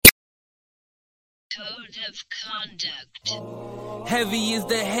Code of conduct. Heavy is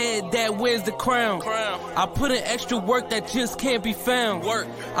the head that wears the crown. I put in extra work that just can't be found.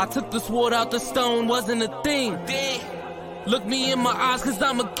 I took the sword out the stone, wasn't a thing. Look me in my eyes cause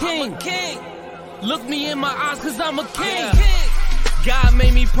I'm a king. Look me in my eyes cause I'm a king. God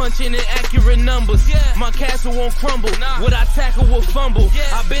made me punch in accurate numbers. My castle won't crumble. What I tackle will fumble.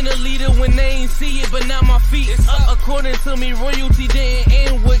 I've been a leader when they ain't see it, but now my feet is up. According to me, royalty didn't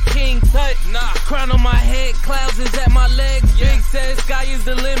end with King Tut. Crown on my head, clouds is at my legs. Big says sky is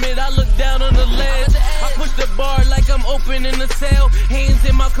the limit. I look down on the ledge. I push the bar like I'm opening a cell. Hands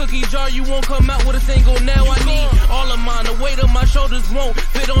in my cookie jar, you won't come out with a single nail. I need all of mine. The weight of my shoulders won't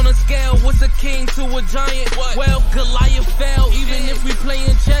fit on a scale. What's a king to a giant? Well, Goliath fell. Even if we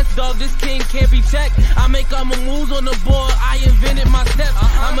playin' chess, dog, this king can't be checked. I make all my moves on the board, I invented my steps.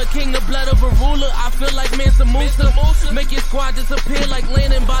 I'm a king, the blood of a ruler. I feel like Mansa Musa. Make your squad disappear like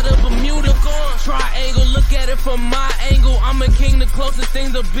landing by the Bermuda. Triangle, look at it from my angle. I'm a king, the closest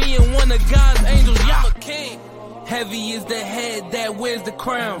thing to being one of God's angels. I'm a king. Heavy is the head that wears the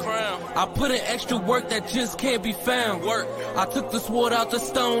crown. I put in extra work that just can't be found. I took the sword out the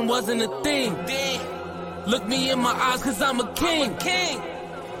stone, wasn't a thing. Look me in my eyes cause I'm a king.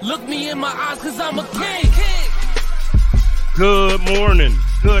 Look me in my eyes cause I'm a king. Good morning,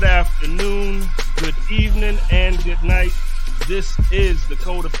 good afternoon, good evening, and good night. This is the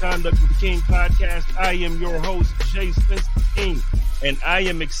Code of Conduct with the King podcast. I am your host, Jay Spencer King, and I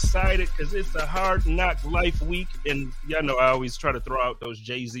am excited because it's a hard knock life week. And y'all know I always try to throw out those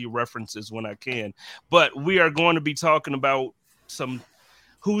Jay-Z references when I can. But we are going to be talking about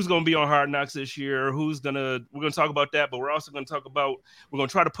who's going to be on Hard Knocks this year, we're going to talk about that, but we're also going to talk about, we're going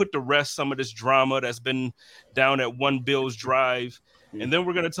to try to put to rest some of this drama that's been down at One Bills Drive. And then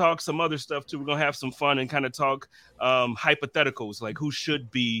we're going to talk some other stuff too. We're going to have some fun and kind of talk hypotheticals, like who should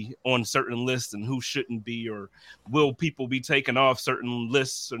be on certain lists and who shouldn't be, or will people be taken off certain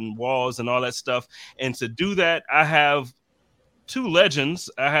lists and walls and all that stuff. And to do that, I have two legends.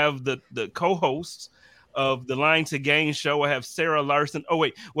 I have the co-hosts of the Line to Gain show. I have Sarah Larson. Oh,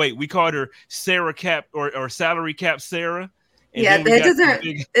 wait. We called her Sarah Cap or Salary Cap Sarah. And yeah,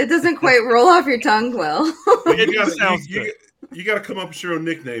 it doesn't quite roll off your tongue well. You got to come up with your own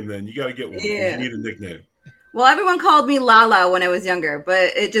nickname then. You got to get one. Yeah. You need a nickname. Well, everyone called me Lala when I was younger,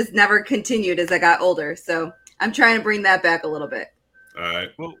 but it just never continued as I got older. So I'm trying to bring that back a little bit. All right.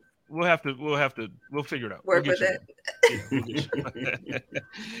 Well, we'll figure it out. Work with it.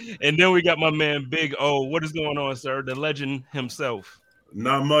 And then we got my man Big O. What is going on, sir? The legend himself.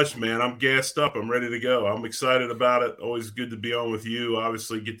 Not much, man. I'm gassed up. I'm ready to go. I'm excited about it. Always good to be on with you.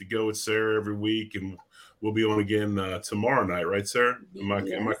 Obviously, get to go with Sarah every week, and we'll be on again tomorrow night, right, Sarah? Am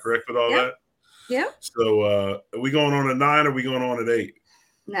I correct with all that? Yeah. So are we going on at 9 or are we going on at 8?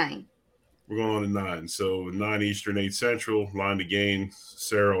 9. We're going on at 9. So 9 Eastern, 8 Central, Line to Gain.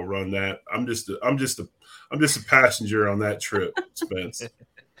 Sarah will run that. I'm just a passenger on that trip, Spence.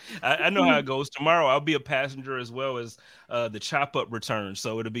 I know how it goes. Tomorrow I'll be a passenger as well as the Chop Up return.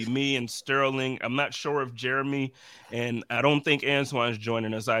 So it'll be me and Sterling. I'm not sure if Jeremy, and I don't think Antoine's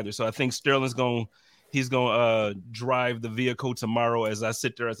joining us either. So I think Sterling's going to drive the vehicle tomorrow as I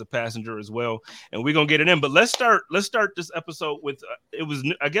sit there as a passenger as well. And we're going to get it in. But let's start this episode with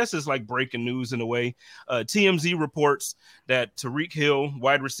I guess it's like breaking news in a way. TMZ reports that Tyreek Hill,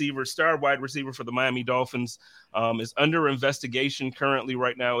 star wide receiver for the Miami Dolphins, is under investigation currently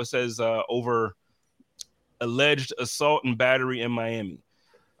right now. It says over alleged assault and battery in Miami.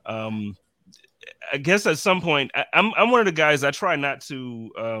 I guess at some point, I'm one of the guys, I try not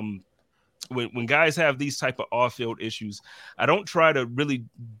to when guys have these type of off-field issues, I don't try to really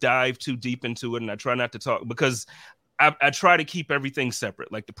dive too deep into it, and I try not to talk because I try to keep everything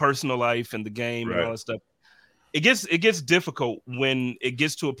separate, like the personal life and the game and all that stuff. It gets difficult when it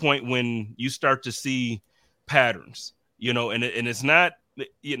gets to a point when you start to see patterns, and it's not,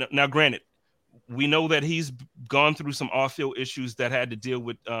 now granted, we know that he's gone through some off-field issues that had to deal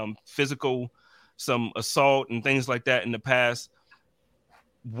with some assault and things like that in the past.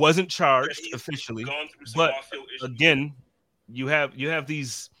 Wasn't charged officially, but again, you have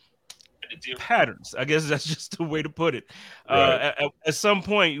these patterns. I guess that's just the way to put it. Right. At some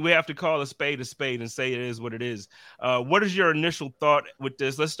point, we have to call a spade and say it is what it is. What is your initial thought with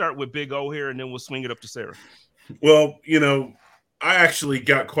this? Let's start with Big O here, and then we'll swing it up to Sarah. Well, I actually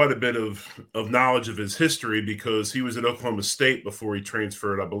got quite a bit of knowledge of his history because he was at Oklahoma State before he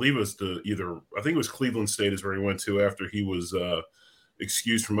transferred. I believe it was Cleveland State is where he went to after he was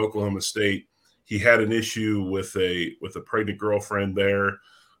excused from Oklahoma State. He had an issue with a pregnant girlfriend there.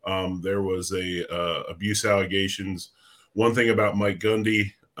 There was abuse allegations. One thing about Mike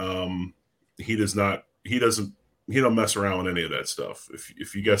Gundy, he doesn't mess around with any of that stuff.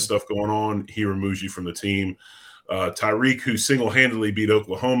 If you got stuff going on, he removes you from the team. Tyreek, who single-handedly beat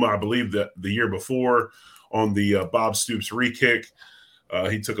Oklahoma, I believe that the year before on the Bob Stoops re-kick,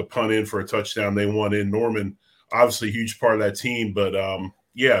 he took a punt in for a touchdown. They won in Norman. Obviously, a huge part of that team. But,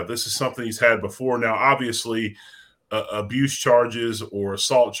 this is something he's had before. Now, obviously, abuse charges or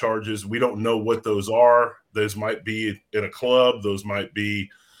assault charges, we don't know what those are. Those might be in a club. Those might be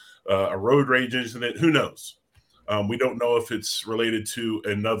a road rage incident. Who knows? We don't know if it's related to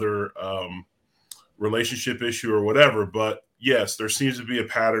another relationship issue or whatever. But, yes, there seems to be a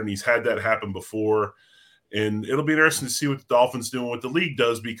pattern. He's had that happen before. And it'll be interesting to see what the Dolphins do and what the league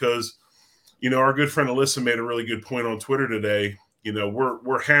does because, our good friend Alyssa made a really good point on Twitter today.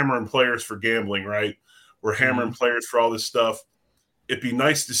 We're hammering players for gambling, right? We're hammering players for all this stuff. It'd be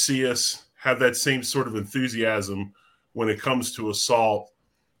nice to see us have that same sort of enthusiasm when it comes to assault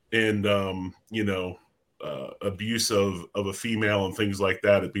and, abuse of a female and things like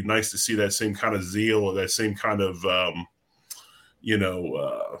that. It'd be nice to see that same kind of zeal or that same kind of,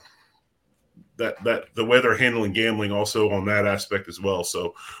 that the way they're handling gambling also on that aspect as well.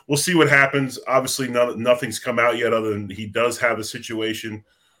 So we'll see what happens. Obviously, nothing's come out yet other than he does have a situation.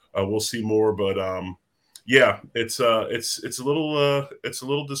 We'll see more, but it's a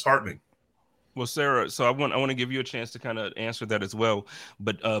little disheartening. Well, Sarah, so I want to give you a chance to kind of answer that as well.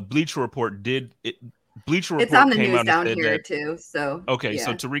 But Bleacher Report it's on the news down here too. So okay, yeah.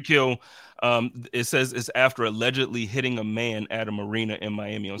 So Tyreek Hill, it says it's after allegedly hitting a man at a marina in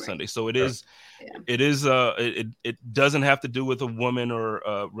Miami on Sunday. So it is, it doesn't have to do with a woman or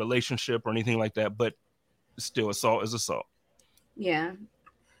a relationship or anything like that, but still, assault is assault. Yeah.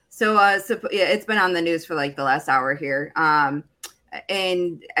 So it's been on the news for like the last hour here.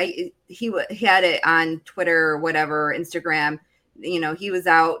 And he had it on Twitter or whatever, Instagram. He was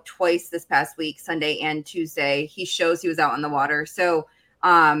out twice this past week, Sunday and Tuesday. He shows he was out on the water. So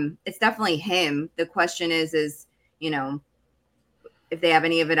it's definitely him. The question is, if they have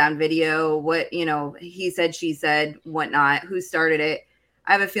any of it on video, what, he said, she said, whatnot, who started it.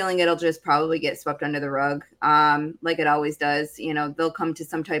 I have a feeling it'll just probably get swept under the rug, like it always does. They'll come to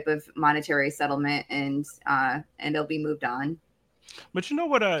some type of monetary settlement and it'll be moved on. But you know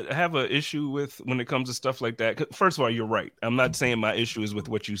what I have an issue with when it comes to stuff like that? First of all, you're right. I'm not saying my issue is with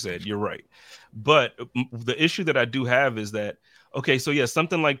what you said. You're right. But the issue that I do have is that, okay, so yeah,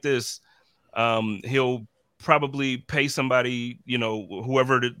 something like this, he'll probably pay somebody,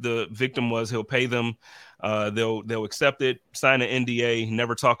 whoever the victim was, he'll pay them. They'll accept it, sign an NDA,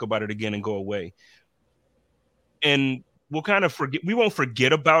 never talk about it again and go away. And we'll kind of forget. We won't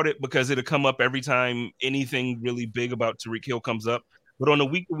forget about it because it'll come up every time anything really big about Tyreek Hill comes up. But on a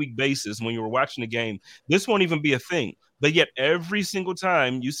week-to-week basis, when you were watching the game, this won't even be a thing. But yet every single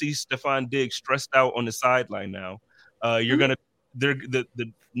time you see Stefon Diggs stressed out on the sideline now,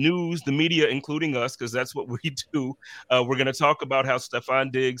 the news, the media, including us, because that's what we do. We're going to talk about how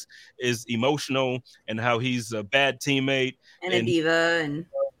Stefon Diggs is emotional and how he's a bad teammate and a diva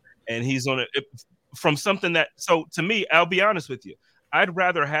and he's on it. From something that, so to me, I'll be honest with you, I'd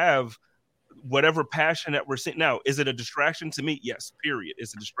rather have whatever passion that we're seeing now. Is it a distraction to me? Yes, period.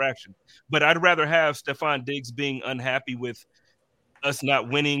 It's a distraction. But I'd rather have Stefon Diggs being unhappy with us not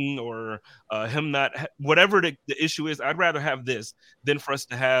winning or him not, whatever the issue is. I'd rather have this than for us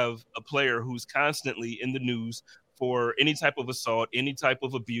to have a player who's constantly in the news for any type of assault, any type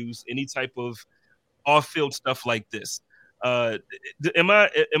of abuse, any type of off-field stuff like this. Am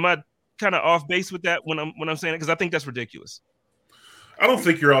I kind of off base with that when I'm saying it? Because I think that's ridiculous. I don't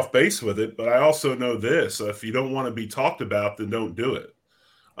think you're off base with it, but I also know this: if you don't want to be talked about, then don't do it.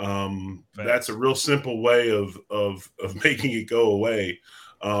 That's a real simple way of making it go away.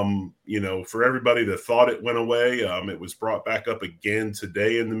 For everybody that thought it went away, it was brought back up again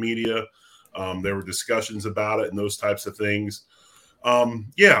today in the media. There were discussions about it and those types of things.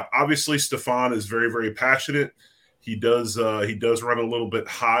 Obviously Stefon is very, very passionate. He does run a little bit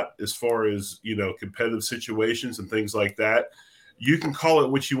hot as far as, competitive situations and things like that. You can call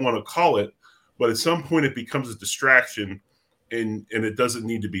it what you want to call it, but at some point it becomes a distraction and it doesn't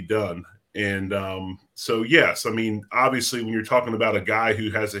need to be done. And so, yes, I mean, obviously when you're talking about a guy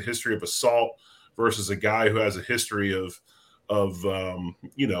who has a history of assault versus a guy who has a history of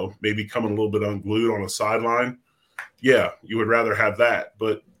maybe coming a little bit unglued on a sideline, yeah, you would rather have that.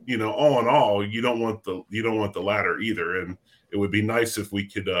 But all in all, you don't want the latter either. And it would be nice if we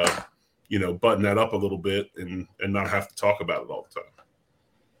could, button that up a little bit and not have to talk about it all the time.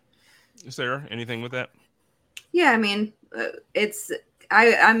 Sarah, anything with that? Yeah, I mean,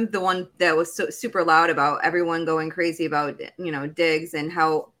 I'm the one that was so super loud about everyone going crazy about, Diggs and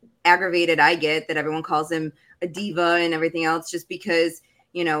how aggravated I get that everyone calls him a diva and everything else just because,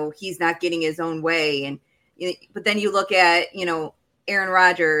 he's not getting his own way. And, but then you look at, Aaron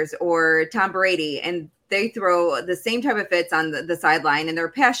Rodgers or Tom Brady, and they throw the same type of fits on the sideline, and they're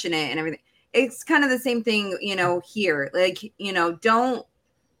passionate and everything. It's kind of the same thing, here. Like, don't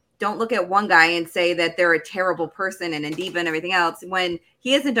look at one guy and say that they're a terrible person and a diva and everything else when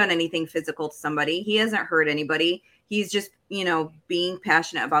he hasn't done anything physical to somebody. He hasn't hurt anybody. He's just, being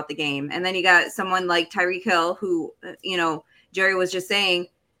passionate about the game. And then you got someone like Tyreek Hill, who, Jerry was just saying,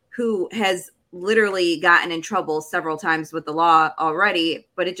 who has literally gotten in trouble several times with the law already,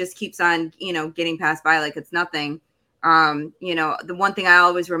 but it just keeps on, getting passed by like it's nothing. The one thing I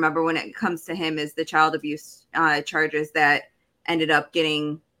always remember when it comes to him is the child abuse charges that ended up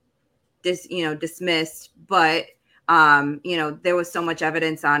getting dismissed, but there was so much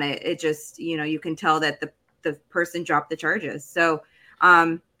evidence on it. It just, you can tell that the person dropped the charges. So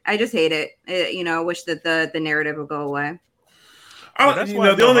I just hate it. I wish that the narrative would go away. That's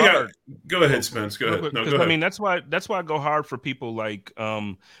why the only thing go ahead, Spence. Go ahead. No, go ahead. I mean, that's why I go hard for people like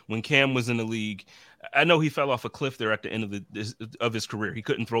when Cam was in the league. I know he fell off a cliff there at the end of his career. He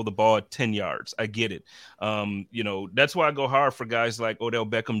couldn't throw the ball 10 yards. I get it. That's why I go hard for guys like Odell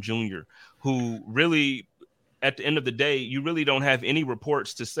Beckham Jr., who really, at the end of the day, you really don't have any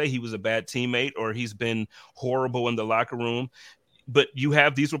reports to say he was a bad teammate or he's been horrible in the locker room. But you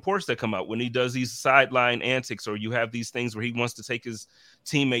have these reports that come out when he does these sideline antics, or you have these things where he wants to take his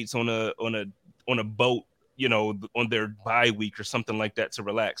teammates on a boat, on their bye week or something like that to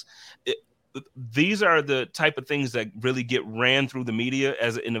relax. These are the type of things that really get ran through the media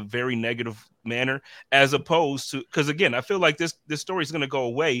in a very negative manner, as opposed to, because again, I feel like this story is going to go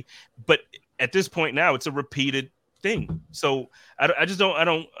away, but at this point now it's a repeated thing. So I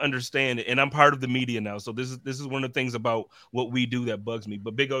don't understand it, and I'm part of the media now. So this is one of the things about what we do that bugs me.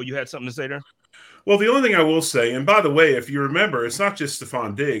 But Big O, you had something to say there? Well, the only thing I will say, and by the way, if you remember, it's not just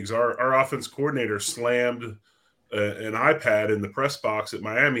Stephon Diggs. Our offense coordinator slammed an iPad in the press box at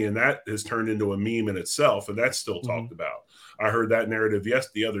Miami, and that has turned into a meme in itself, and that's still talked about. I heard that narrative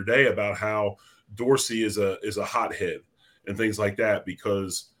the other day about how Dorsey is a hothead and things like that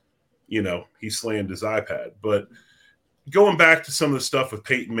because he slammed his iPad. But going back to some of the stuff with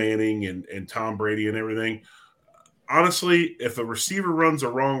Peyton Manning and Tom Brady and everything, honestly, if a receiver runs a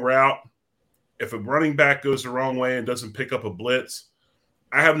wrong route, if a running back goes the wrong way and doesn't pick up a blitz,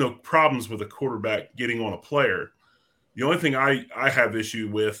 I have no problems with a quarterback getting on a player. The only thing I have issue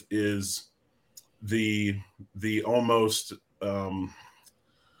with is the almost I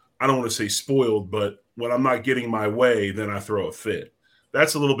don't want to say spoiled, but when I'm not getting my way, then I throw a fit.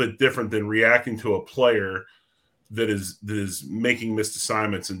 That's a little bit different than reacting to a player that is making missed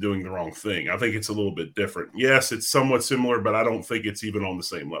assignments and doing the wrong thing. I think it's a little bit different. Yes, it's somewhat similar, but I don't think it's even on the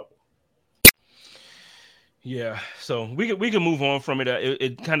same level. Yeah, so we can move on from it.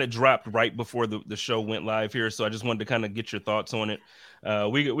 It kind of dropped right before the show went live here, so I just wanted to kind of get your thoughts on it.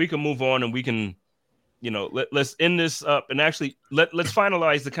 We can move on, and we can, let's end this up, and actually let's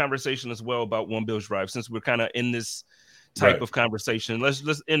finalize the conversation as well about One Bills Drive, since we're kind of in this type of conversation.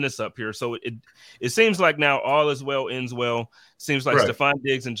 Let's end this up here. So it seems like now all is well ends well. Seems like Stephon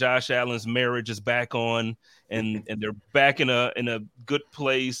Diggs and Josh Allen's marriage is back on, and they're back in a good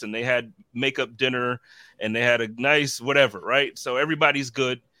place, and they had makeup dinner and they had a nice whatever, right? So everybody's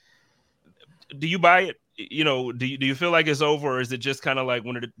good. Do you buy it? Do you feel like it's over, or is it just kind of like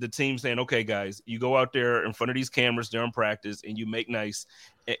one of the team saying, okay, guys, you go out there in front of these cameras during practice and you make nice,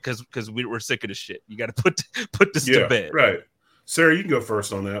 because we're sick of this shit. You got to put this to bed. Right. Sarah, you can go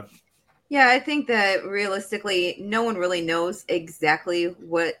first on that. Yeah, I think that realistically, no one really knows exactly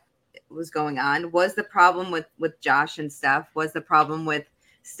what was going on. Was the problem with Josh and Steph? Was the problem with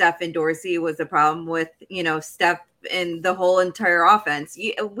Steph and Dorsey? Was the problem with, Steph and the whole entire offense?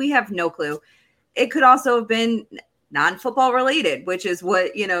 We have no clue. It could also have been non-football related, which is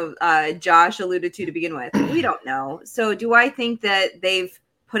what, Josh alluded to begin with. We don't know. So do I think that they've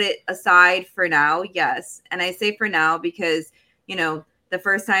put it aside for now? Yes. And I say for now because, the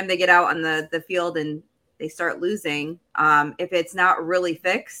first time they get out on the field and they start losing, if it's not really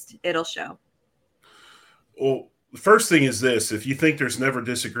fixed, it'll show. Well, the first thing is this. If you think there's never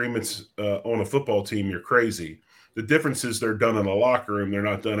disagreements on a football team, you're crazy. The difference is they're done in a locker room. They're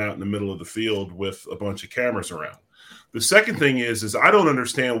not done out in the middle of the field with a bunch of cameras around. The second thing is I don't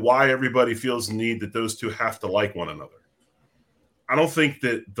understand why everybody feels the need that those two have to like one another. I don't think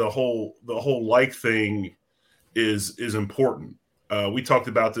that the whole like thing is important. We talked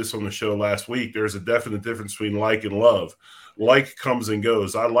about this on the show last week. There's a definite difference between like and love. Like comes and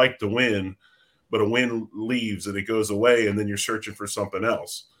goes. I like to win, but a win leaves and it goes away, and then you're searching for something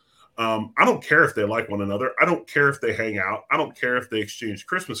else. I don't care if they like one another. I don't care if they hang out. I don't care if they exchange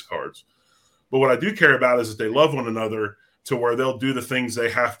Christmas cards. But what I do care about is that they love one another to where they'll do the things they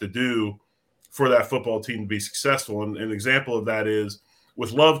have to do for that football team to be successful. And an example of that is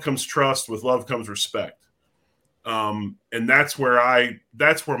with love comes trust, with love comes respect. And that's where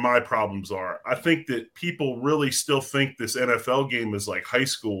my problems are. I think that people really still think this NFL game is like high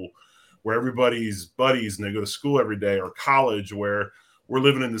school where everybody's buddies and they go to school every day, or college where we're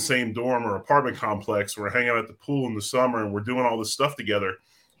living in the same dorm or apartment complex. We're hanging out at the pool in the summer and we're doing all this stuff together.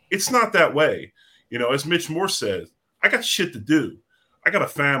 It's not that way. You know, as Mitch Moore said, I got shit to do. I got a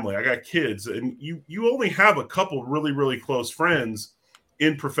family. I got kids. And you only have a couple really, really close friends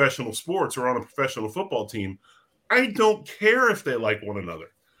in professional sports or on a professional football team. I don't care if they like one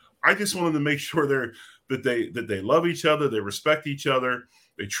another. I just want them to make sure that they love each other, they respect each other,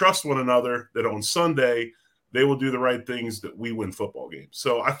 they trust one another, that on Sunday they will do the right things that we win football games.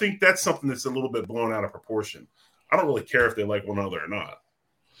 So I think that's something that's a little bit blown out of proportion. I don't really care if they like one another or not.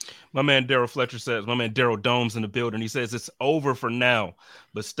 My man Daryl Fletcher says, my man Daryl Domes in the building, he says it's over for now,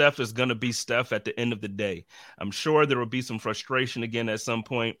 but Steph is going to be Steph at the end of the day. I'm sure there will be some frustration again at some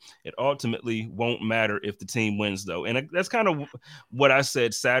point. It ultimately won't matter if the team wins, though. And that's kind of what I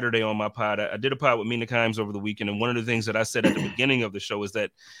said Saturday on my pod. I did a pod with Mina Kimes over the weekend, and one of the things that I said at the beginning of the show is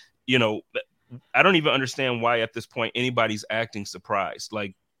that, you know, I don't even understand why at this point anybody's acting surprised.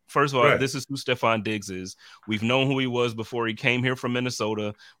 Like, first of all, This is who Stephon Diggs is. We've known who he was before he came here from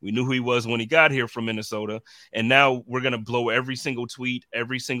Minnesota. We knew who he was when he got here from Minnesota. And now we're going to blow every single tweet,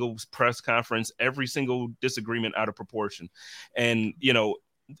 every single press conference, every single disagreement out of proportion. And, you know,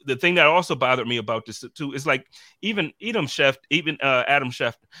 the thing that also bothered me about this too is like even Adam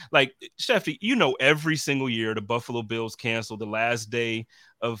Schefter, like Shefty, you know, every single year the Buffalo Bills cancel the last day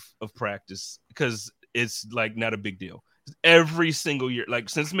of practice because it's like not a big deal. Every single year, like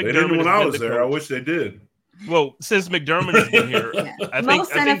since McDermott. They didn't when I was there. Coach, I wish they did. Well, since McDermott has been here, I think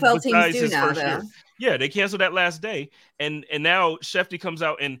NFL teams do now. Year, yeah, they canceled that last day, and now Shefty comes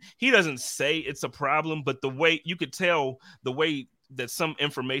out and he doesn't say it's a problem, but the way you could tell the way that some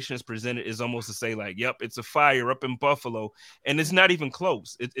information is presented is almost to say like, "Yep, it's a fire up in Buffalo," and it's not even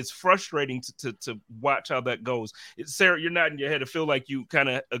close. It's frustrating to watch how that goes. Sarah, you're nodding your head. I feel like you kind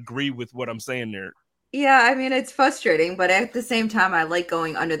of agree with what I'm saying there. Yeah, I mean, it's frustrating, but at the same time, I like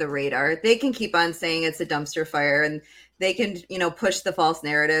going under the radar. They can keep on saying it's a dumpster fire and they can, you know, push the false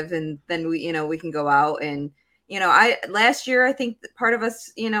narrative, and then we can go out and, you know, last year, I think part of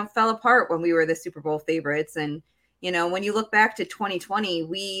us, you know, fell apart when we were the Super Bowl favorites. And, you know, when you look back to 2020,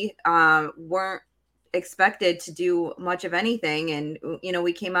 we weren't expected to do much of anything. And, you know,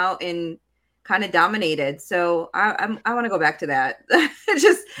 we came out and kind of dominated. So I want to go back to that.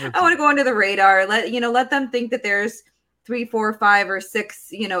 I want to go under the radar. Let them think that there's 3, 4, 5, or 6,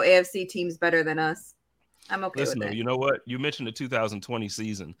 you know, AFC teams better than us. I'm okay with it. You know what? You mentioned the 2020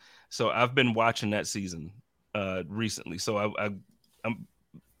 season. So I've been watching that season recently. So I'm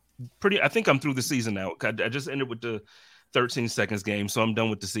I think I'm through the season now. I just ended with the 13 seconds game. So I'm done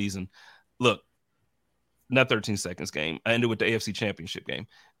with the season. Look, not 13 seconds game. I ended with the AFC Championship game.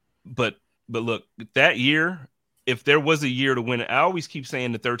 But look, that year, if there was a year to win it, I always keep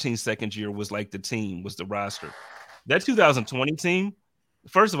saying the 13-second year was like the team, was the roster. That 2020 team,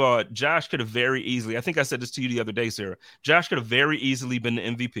 first of all, Josh could have very easily, I think I said this to you the other day, Sarah, Josh could have very easily been the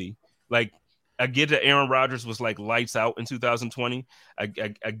MVP. Like, I get that Aaron Rodgers was like lights out in 2020. I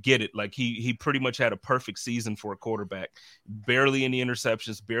get it. Like, he pretty much had a perfect season for a quarterback. Barely any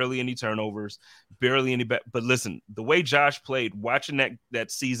interceptions, barely any turnovers, barely any but listen, the way Josh played, watching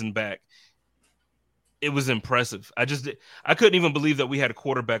that season back, it was impressive. I couldn't even believe that we had a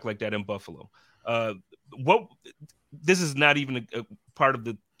quarterback like that in Buffalo. This is not even a part of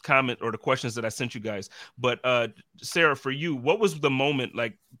the comment or the questions that I sent you guys, but Sarah, for you, what was the moment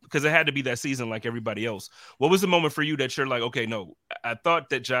like, because it had to be that season like everybody else. What was the moment for you that you're like, okay, no, I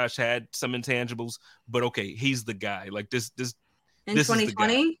thought that Josh had some intangibles, but okay, he's the guy. Like this in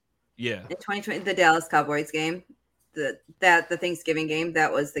 2020? Yeah. In 2020, the Dallas Cowboys game. The Thanksgiving game,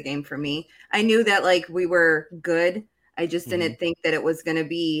 that was the game for me. I knew that like we were good. I just didn't think that it was going to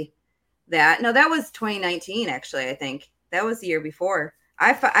be that. No, that was 2019. Actually, I think that was the year before.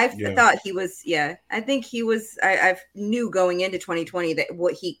 I thought he was. Yeah, I think he was. I knew going into 2020 that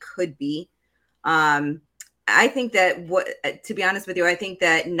what he could be. I think that to be honest with you, I think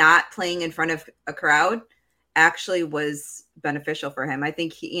that not playing in front of a crowd actually was beneficial for him. I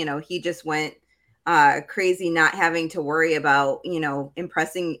think he just went crazy, not having to worry about, you know,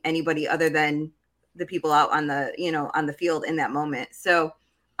 impressing anybody other than the people out on the, you know, on the field in that moment. So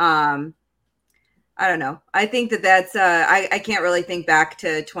I don't know. I think that's I can't really think back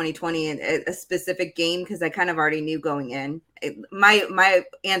to 2020 and a specific game because I kind of already knew going in. My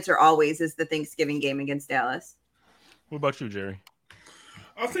answer always is the Thanksgiving game against Dallas. What about you, Jerry?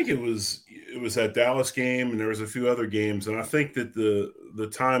 I think it was that Dallas game, and there was a few other games, and I think that the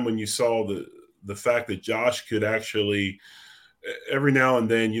time when you saw the fact that Josh could actually every now and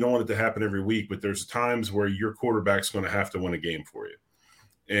then, you don't want it to happen every week, but there's times where your quarterback's going to have to win a game for you.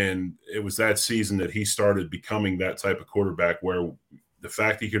 And it was that season that he started becoming that type of quarterback where the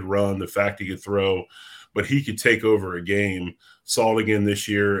fact he could run, the fact he could throw, but he could take over a game. Saw it again this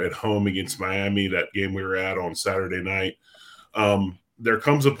year at home against Miami, that game we were at on Saturday night. There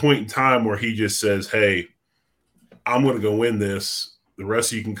comes a point in time where he just says, hey, I'm going to go win this. The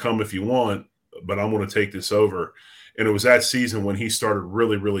rest of you can come if you want, but I'm going to take this over. And it was that season when he started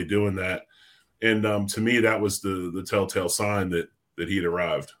really, really doing that. And to me, that was the telltale sign that he had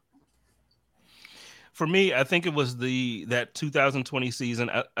arrived. For me, I think it was that 2020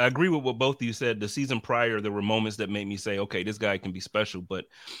 season. I agree with what both of you said. The season prior, there were moments that made me say, okay, this guy can be special. But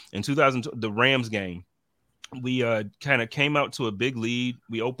in the Rams game, we kind of came out to a big lead.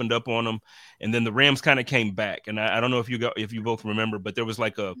 We opened up on them, and then the Rams kind of came back. And I don't know if you both remember, but there was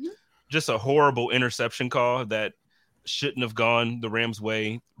like just a horrible interception call that shouldn't have gone the Rams'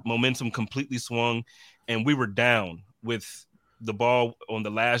 way. Momentum completely swung, and we were down with the ball on the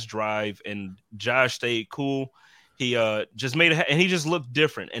last drive, and Josh stayed cool. He just made it, and he just looked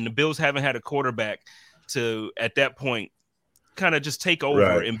different. And the Bills haven't had a quarterback to, at that point, kind of just take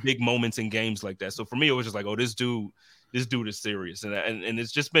over in big moments in games like that. So for me, it was just like, oh, this dude is serious. And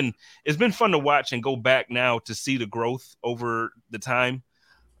it's been fun to watch and go back now to see the growth over the time.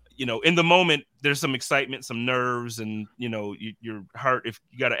 You know, in the moment, there's some excitement, some nerves, and, you know, your heart, if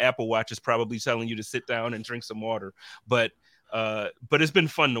you got an Apple Watch, is probably telling you to sit down and drink some water. But it's been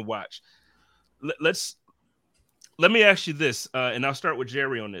fun to watch. Let me ask you this, and I'll start with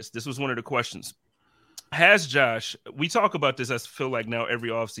Jerry on this. This was one of the questions. Has Josh, we talk about this, I feel like now every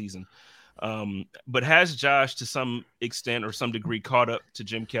offseason, but has Josh to some extent or some degree caught up to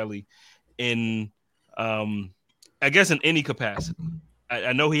Jim Kelly in, I guess, in any capacity?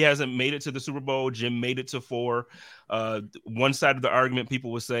 I know he hasn't made it to the Super Bowl. Jim made it to 4. One side of the argument,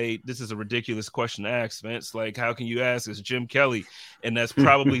 people would say, this is a ridiculous question to ask, Vince. Like, how can you ask? It's Jim Kelly. And that's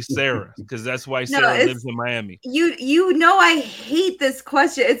probably Sarah, because that's why Sarah lives in Miami. You know, I hate this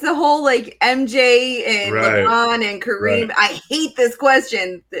question. It's the whole, like, MJ and LeBron and Kareem. Right. I hate this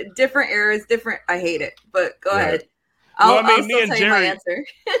question. The different eras, different. I hate it. But go ahead. I'll me and Jerry,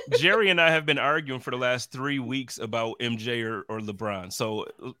 Jerry and I have been arguing for the last 3 weeks about MJ or LeBron. So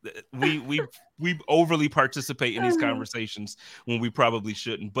we overly participate in these conversations when we probably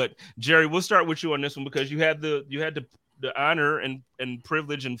shouldn't. But Jerry, we'll start with you on this one because you had the honor and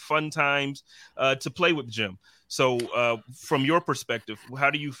privilege and fun times to play with Jim. So from your perspective,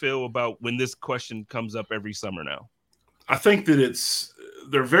 how do you feel about when this question comes up every summer now? I think that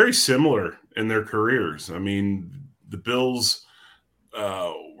they're very similar in their careers. I mean, the Bills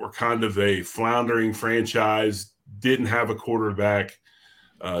were kind of a floundering franchise, didn't have a quarterback.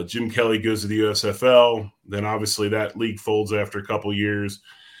 Jim Kelly goes to the USFL. Then obviously that league folds after a couple years.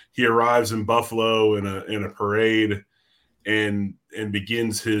 He arrives in Buffalo in a parade and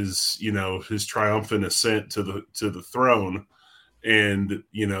begins his triumphant ascent to the throne. And,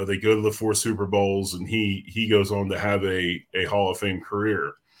 you know, they go to the 4 Super Bowls, and he goes on to have a Hall of Fame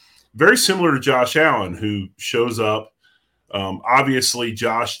career. Very similar to Josh Allen, who shows up. Obviously,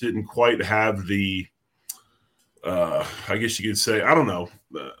 Josh didn't quite have the, I guess you could say, I don't know,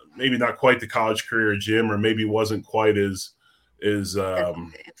 maybe not quite the college career of Jim, or maybe wasn't quite as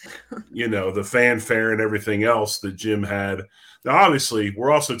you know, the fanfare and everything else that Jim had. Now, obviously,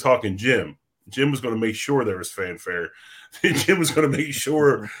 we're also talking Jim. Jim was going to make sure there was fanfare. Jim was going to make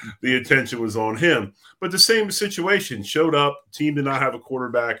sure the attention was on him. But the same situation, showed up, team did not have a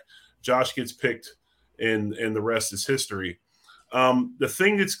quarterback. Josh gets picked, and the rest is history. The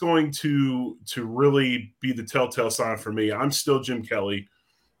thing that's going to really be the telltale sign for me, I'm still Jim Kelly.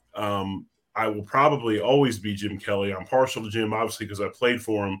 I will probably always be Jim Kelly. I'm partial to Jim, obviously, because I played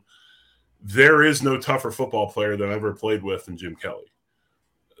for him. There is no tougher football player that I ever played with than Jim Kelly.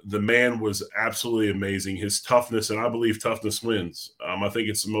 The man was absolutely amazing. His toughness, and I believe toughness wins. I think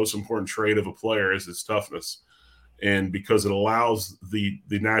it's the most important trait of a player is his toughness. And because it allows the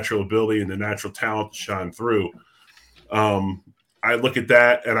natural ability and the natural talent to shine through. I look at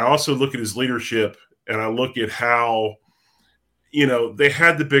that, and I also look at his leadership, and I look at how, you know, they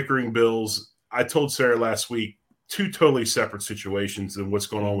had the bickering Bills. I told Sarah last week, 2 totally separate situations than what's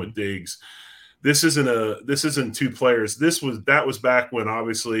going on with Diggs. This isn't 2 players. That was back when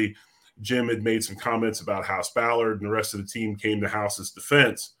obviously Jim had made some comments about House Ballard and the rest of the team came to House's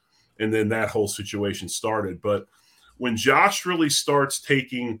defense. And then that whole situation started. But when Josh really starts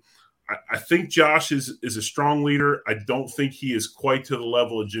taking, I think Josh is a strong leader. I don't think he is quite to the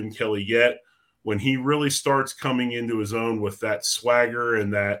level of Jim Kelly yet. When he really starts coming into his own with that swagger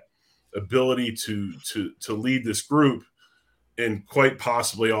and that ability to lead this group, and quite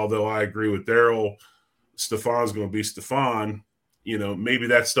possibly, although I agree with Daryl, Stefan's going to be Stefan, maybe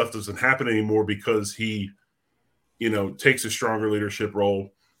that stuff doesn't happen anymore because he, takes a stronger leadership role.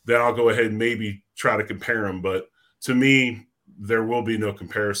 Then I'll go ahead and maybe try to compare him. But to me, there will be no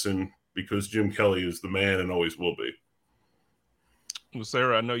comparison because Jim Kelly is the man and always will be. Well,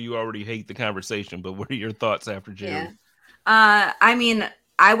 Sarah, I know you already hate the conversation, but what are your thoughts after Jerry? Yeah. I mean,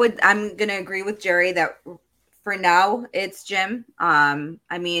 I'm going to agree with Jerry that for now it's Jim.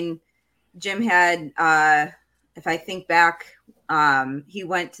 I mean, Jim had, if I think back, he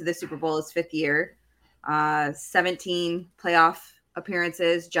went to the Super Bowl his 5th year, 17 playoff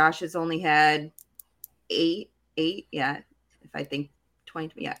appearances. Josh has only had 8. Yeah. If I think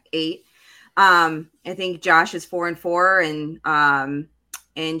 20, yeah, 8. I think Josh is 4-4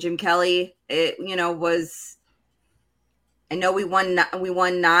 and Jim Kelly, was, I know we won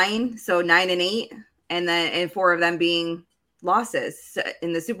 9, so 9-8, and 4 of them being losses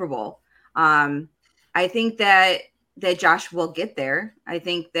in the Super Bowl. I think that Josh will get there. I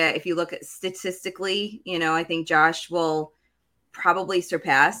think that if you look at statistically, I think Josh will probably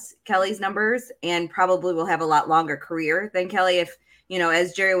surpass Kelly's numbers and probably will have a lot longer career than Kelly. If,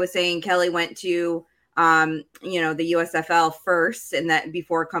 as Jerry was saying, Kelly went to, the USFL first and that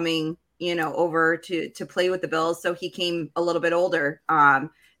before coming, over to play with the Bills. So he came a little bit older.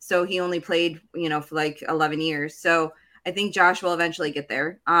 So he only played, for like 11 years. So I think Josh will eventually get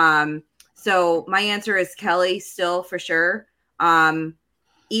there. So my answer is Kelly still for sure.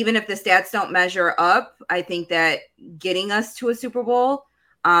 Even if the stats don't measure up, I think that getting us to a Super Bowl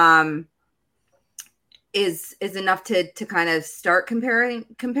is enough to kind of start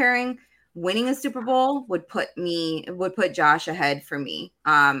comparing. Winning a Super Bowl would put Josh ahead for me.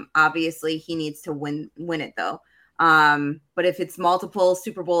 Obviously he needs to win it though. But if it's multiple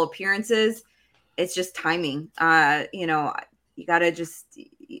Super Bowl appearances, it's just timing. You gotta just,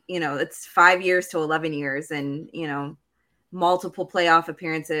 it's 5 years to 11 years and, multiple playoff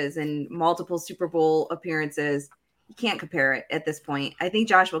appearances and multiple Super Bowl appearances. You can't compare it at this point. I think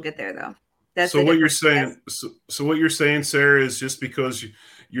Josh will get there though. That's so what you're saying. So what you're saying, Sarah, is just because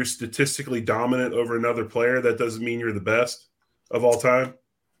you're statistically dominant over another player, that doesn't mean you're the best of all time.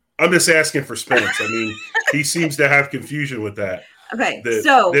 I'm just asking for Spence. I mean, he seems to have confusion with that. Okay,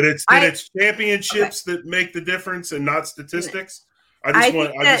 it's championships that make the difference and not statistics. I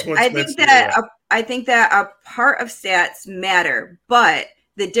think that a part of stats matter, but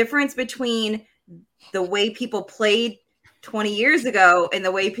the difference between the way people played 20 years ago and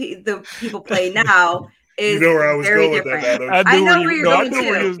the way the people play now is where I was very going different. with that. I know where you're going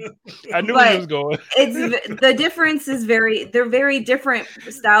too. I knew where he was going. The difference is they're very different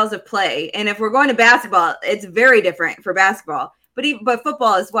styles of play. And if we're going to basketball, it's very different for basketball, but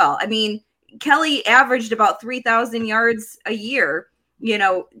football as well. I mean, Kelly averaged about 3,000 yards a year.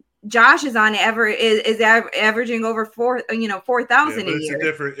 Josh is on averaging over 4,000 a year.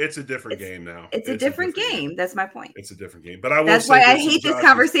 It's a different game now. It's a different game. That's my point. It's a different game. But that's why I hate this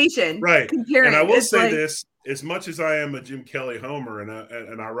conversation. Right. And I will say this: as much as I am a Jim Kelly homer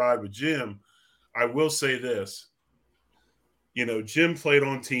and I ride with Jim, I will say this. Jim played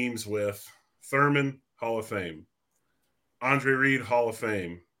on teams with Thurman, Hall of Fame, Andre Reed, Hall of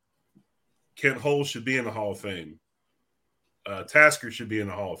Fame, Kent Hull should be in the Hall of Fame. Tasker should be in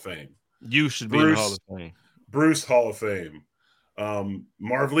the Hall of Fame. You should be in the Hall of Fame. Bruce, Hall of Fame.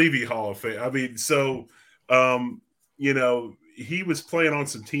 Marv Levy, Hall of Fame. I mean, so, he was playing on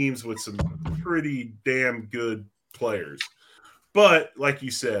some teams with some pretty damn good players. But like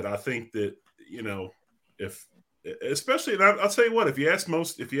you said, I think that, especially, and I'll tell you what, if you ask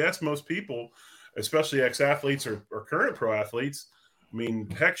most people, especially ex-athletes or current pro athletes, I mean,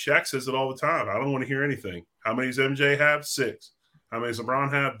 heck, Shaq says it all the time. I don't want to hear anything. How many does MJ have? 6. How many does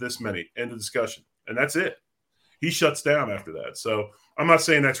LeBron have? This many. End of discussion. And that's it. He shuts down after that. So I'm not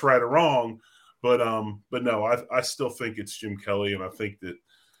saying that's right or wrong, but no, I still think it's Jim Kelly. And I think that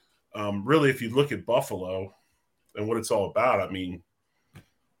really, if you look at Buffalo and what it's all about, I mean,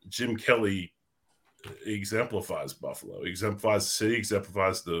 Jim Kelly exemplifies Buffalo, exemplifies the city,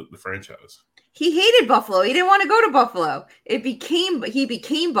 exemplifies the franchise. He hated Buffalo. He didn't want to go to Buffalo. He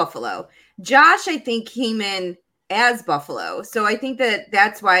became Buffalo. Josh, I think, came in as Buffalo. So I think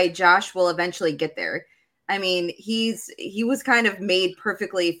that's why Josh will eventually get there. I mean, he was kind of made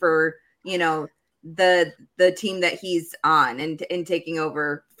perfectly for the team that he's on and taking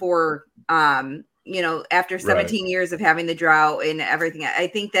over for after 17 years of having the drought and everything. I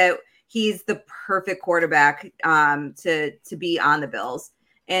think that he's the perfect quarterback to be on the Bills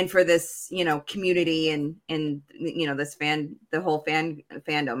and for this community and this the whole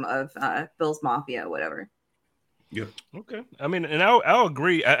fandom of Bills Mafia, whatever. Yeah. Okay. I mean, and I'll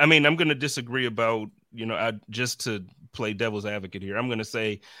agree. I mean, I'm going to disagree about just to play devil's advocate here. I'm going to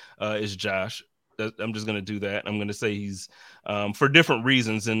say it's Josh. I'm just going to do that. I'm going to say he's for different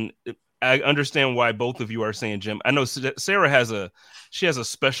reasons, and I understand why both of you are saying Jim. I know Sarah has a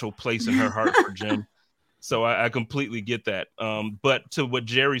special place in her heart for Jim, so I completely get that. But to what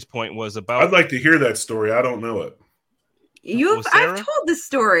Jerry's point was about, I'd like to hear that story. I don't know it. I've told the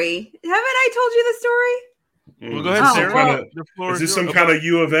story. Haven't I told you the story? Well, go ahead, Sarah. Is this some kind of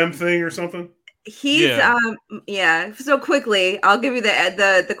U of M thing or something? He's So quickly, I'll give you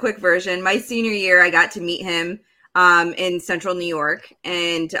the quick version. My senior year, I got to meet him in Central New York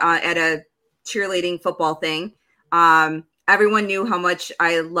and at a cheerleading football thing. Everyone knew how much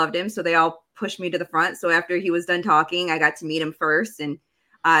I loved him, so they all pushed me to the front. So after he was done talking, I got to meet him first, and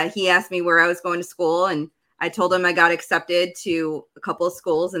he asked me where I was going to school, and I told him I got accepted to a couple of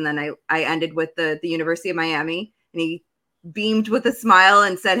schools, and then I ended with the University of Miami, and he beamed with a smile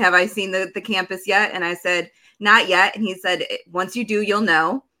and said, "Have I seen the campus yet?" And I said, "Not yet." And he said, "Once you do, you'll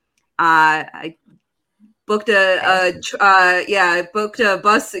know." I booked a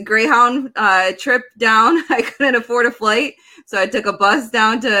bus Greyhound trip down. I couldn't afford a flight, so I took a bus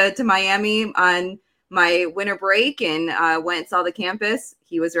down to Miami on my winter break and went and saw the campus.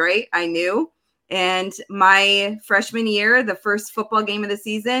 He was right. I knew. And my freshman year, the first football game of the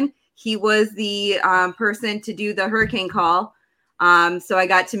season, he was the person to do the hurricane call. So I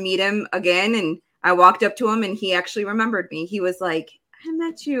got to meet him again, and I walked up to him, and he actually remembered me. He was like, "I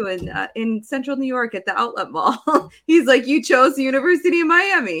met you in Central New York at the Outlet Mall." He's like, "You chose the University of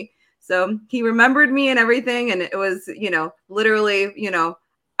Miami." So he remembered me and everything. And it was, literally,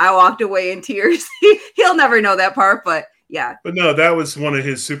 I walked away in tears. He'll never know that part, but yeah. But no, that was one of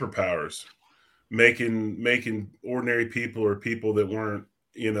his superpowers, making ordinary people or people that weren't,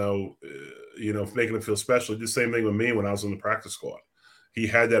 making them feel special. The same thing with me when I was in the practice squad. He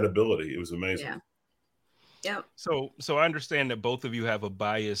had that ability. It was amazing. Yeah. Yeah. So I understand that both of you have a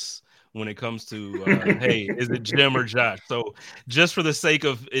bias when it comes to, hey, is it Jim or Josh? So just for the sake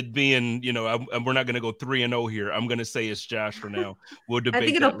of it being, we're not going to go 3-0 here. I'm going to say it's Josh for now. We'll debate. I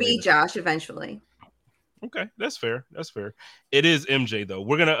think it'll be Josh eventually. Okay, that's fair. It is MJ though.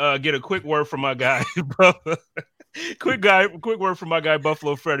 We're gonna get a quick word from my guy. quick word from my guy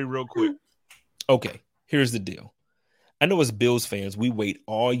Buffalo Freddy, real quick. Okay, here's the deal. I know as Bills fans, we wait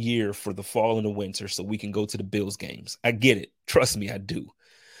all year for the fall and the winter so we can go to the Bills games. I get it. Trust me, I do.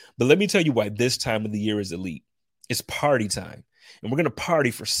 But let me tell you why this time of the year is elite. It's party time. And we're going to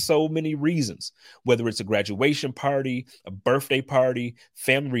party for so many reasons, whether it's a graduation party, a birthday party,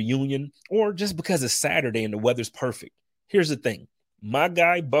 family reunion, or just because it's Saturday and the weather's perfect. Here's the thing. My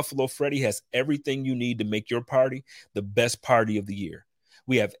guy, Buffalo Freddy, has everything you need to make your party the best party of the year.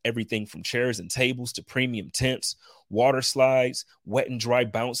 We have everything from chairs and tables to premium tents, water slides, wet and dry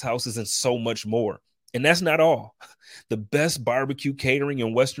bounce houses, and so much more. And that's not all. The best barbecue catering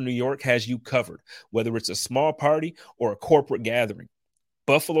in Western New York has you covered, whether it's a small party or a corporate gathering.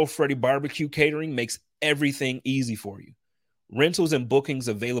 Buffalo Freddy Barbecue Catering makes everything easy for you. Rentals and bookings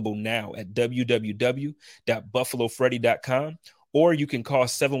available now at www.buffalofreddy.com, or you can call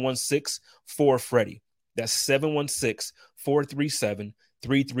 716-4FREDDY. That's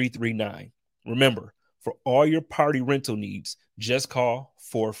 716-437-3339. Remember, for all your party rental needs, just call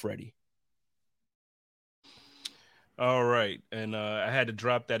 4Freddy. All right, and I had to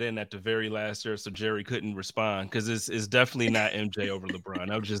drop that in at the very last year so Jerry couldn't respond because it's definitely not MJ over LeBron.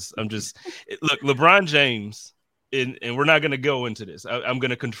 Look, LeBron James, and we're not going to go into this. I'm going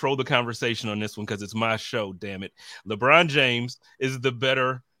to control the conversation on this one because it's my show. Damn it, LeBron James is the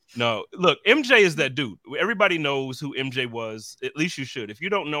better. No, look, MJ is that dude. Everybody knows who MJ was. At least you should. If you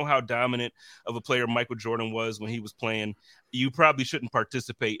don't know how dominant of a player Michael Jordan was when he was playing, you probably shouldn't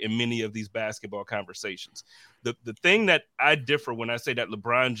participate in many of these basketball conversations. The thing that I differ when I say that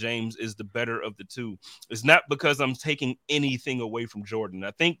LeBron James is the better of the two is not because I'm taking anything away from Jordan.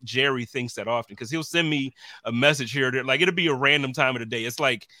 I think Jerry thinks that often because he'll send me a message here that, like, it'll be a random time of the day. It's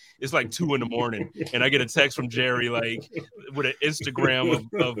like 2 a.m. and I get a text from Jerry like with an Instagram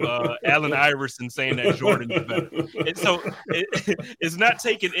of Allen Iverson saying that Jordan is better. And so it's not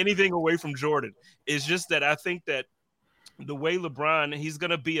taking anything away from Jordan. It's just that I think that the way LeBron, he's going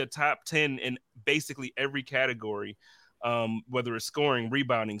to be a top 10 in basically every category whether it's scoring,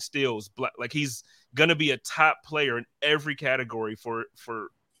 rebounding, steals. Like he's gonna be a top player in every category for.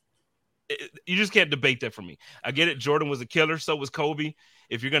 You just can't debate that for me. I get it. Jordan was a killer. So was Kobe.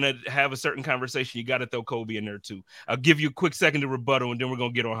 If you're going to have a certain conversation, you got to throw Kobe in there too. I'll give you a quick second to rebuttal, and then we're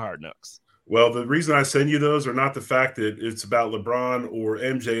going to get on Hard Knocks. Well, the reason I send you those are not the fact that it's about LeBron or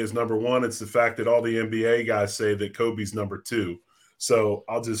MJ is number one. It's the fact that all the NBA guys say that Kobe's number two. So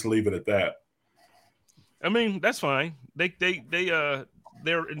I'll just leave it at that. I mean, that's fine.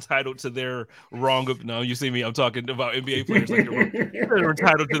 They're entitled to their wrong. No, you see me. I'm talking about NBA players. Like they're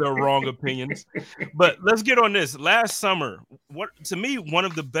entitled to their wrong opinions. But let's get on this. Last summer, to me, one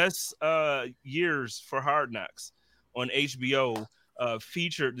of the best years for Hard Knocks on HBO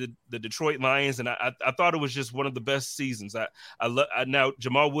featured the Detroit Lions, and I thought it was just one of the best seasons. Now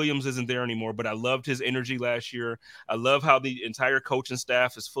Jamal Williams isn't there anymore, but I loved his energy last year. I love how the entire coaching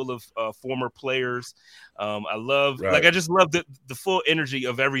staff is full of former players. I just love the full energy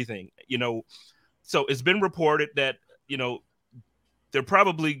of everything. So it's been reported that they're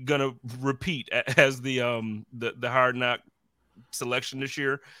probably gonna repeat as the Hard Knock selection this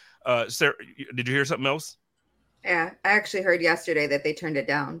year. Sarah, did you hear something else? Yeah, I actually heard yesterday that they turned it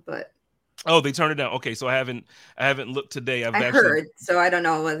down, but they turned it down. Okay, so I haven't looked today. I heard, so I don't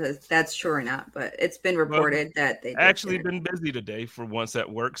know whether that's true or not, but it's been reported that they actually been busy today for once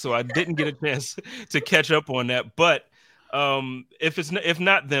at work, so I didn't get a chance to catch up on that. But if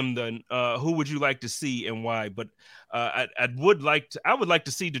not them, then who would you like to see and why? But I would like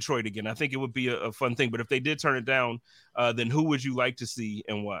to see Detroit again. I think it would be a fun thing. But if they did turn it down, then who would you like to see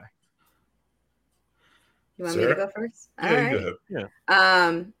and why? You want me to go first? All right. Go ahead.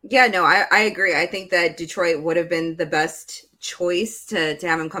 Yeah. I agree. I think that Detroit would have been the best choice to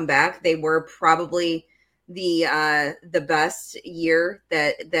have him come back. They were probably the best year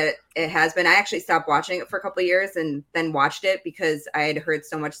that it has been. I actually stopped watching it for a couple of years and then watched it because I had heard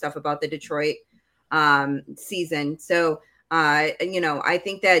so much stuff about the Detroit season. So I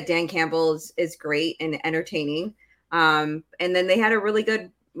think that Dan Campbell is great and entertaining. And then they had a really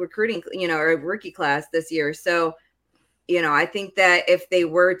good recruiting, or rookie class this year. So, I think that if they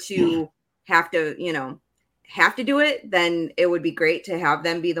were to have to do it, then it would be great to have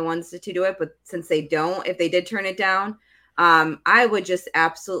them be the ones to do it. But since they don't, if they did turn it down, I would just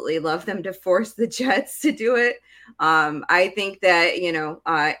absolutely love them to force the Jets to do it. I think that,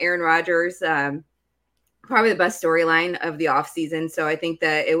 Aaron Rodgers, probably the best storyline of the offseason. So I think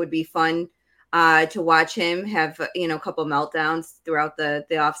that it would be fun to watch him have, a couple meltdowns throughout the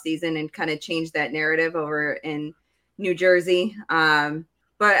offseason and kind of change that narrative over in New Jersey. But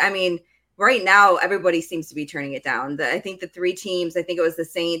I mean, right now, everybody seems to be turning it down. I think the three teams, I think it was the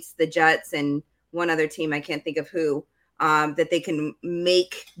Saints, the Jets, and one other team, I can't think of who, that they can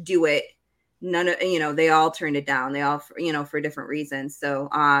make do it. None of, they all turned it down. They all, for different reasons. So,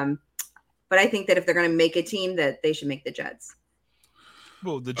 but I think that if they're going to make a team, that they should make the Jets.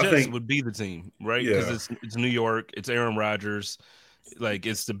 Well, the Jets would be the team, right? Because it's New York, it's Aaron Rodgers, like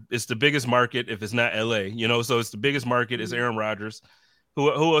it's the biggest market if it's not LA, so it's the biggest market is Aaron Rodgers. Who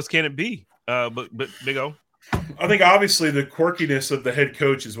else can it be? But Big O. I think obviously the quirkiness of the head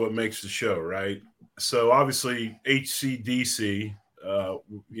coach is what makes the show, right? So obviously HCDC,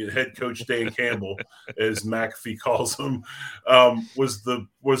 head coach Dan Campbell, as McAfee calls him, was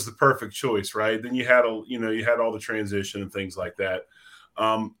the perfect choice, right? Then you had all the transition and things like that.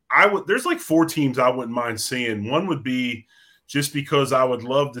 There's like 4 teams I wouldn't mind seeing. One would be just because I would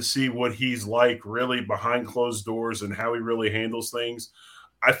love to see what he's like really behind closed doors and how he really handles things.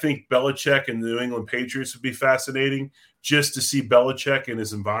 I think Belichick and the New England Patriots would be fascinating just to see Belichick in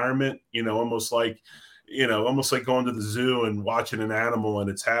his environment, almost like going to the zoo and watching an animal in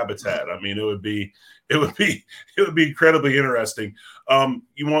its habitat. I mean, it would be incredibly interesting.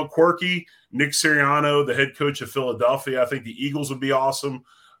 You want quirky? Nick Sirianni, the head coach of Philadelphia. I think the Eagles would be awesome.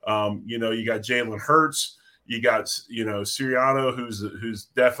 You got Jalen Hurts. You got, Sirianni, who's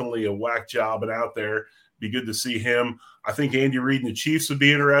definitely a whack job and out there. Be good to see him. I think Andy Reid and the Chiefs would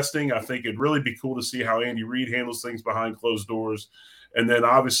be interesting. I think it'd really be cool to see how Andy Reid handles things behind closed doors. And then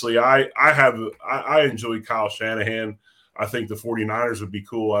obviously I enjoy Kyle Shanahan. I think the 49ers would be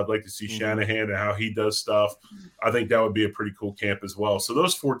cool. I'd like to see Shanahan and how he does stuff. I think that would be a pretty cool camp as well. So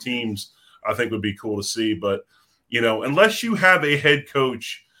those 4 teams I think would be cool to see. But, unless you have a head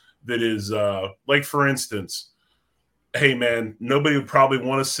coach that is like, for instance, hey, man, nobody would probably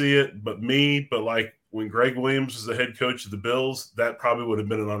want to see it but me. But like when Greg Williams was the head coach of the Bills, that probably would have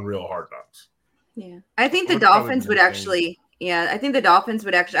been an unreal Hard Knocks. Yeah. I think the Dolphins would actually – I think the Dolphins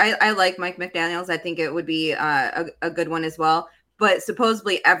would actually – I like Mike McDaniels. I think it would be a good one as well. but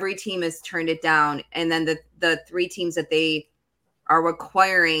supposedly every team has turned it down. And then the 3 teams that they are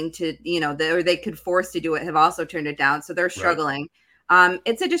requiring to, or they could force to do it have also turned it down. So they're struggling. Right.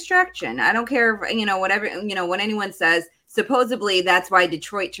 It's a distraction. I don't care if, whatever, when anyone says, supposedly that's why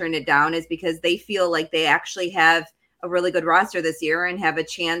Detroit turned it down, is because they feel like they actually have a really good roster this year and have a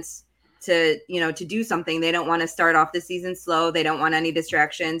chance to do something. They don't want to start off the season slow. They don't want any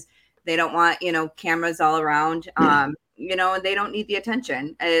distractions. They don't want, cameras all around. And they don't need the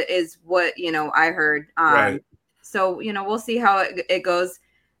attention is what, I heard. Right. So, we'll see how it goes.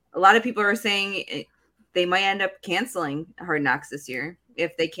 A lot of people are saying they might end up canceling Hard Knocks this year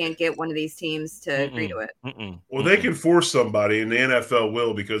if they can't get one of these teams to agree to it. Well, they can force somebody, and the NFL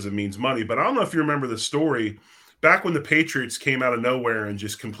will, because it means money. But I don't know if you remember the story back when the Patriots came out of nowhere and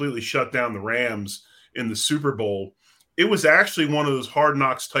just completely shut down the Rams in the Super Bowl. It was actually one of those Hard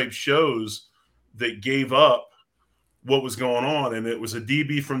Knocks type shows that gave up what was going on. And it was a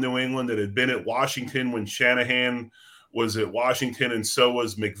DB from New England that had been at Washington when Shanahan was at Washington, and so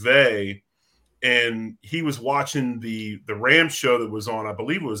was McVay. And he was watching the Rams show that was on, I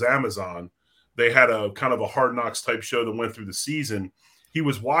believe it was Amazon. They had a kind of a Hard Knocks type show that went through the season. He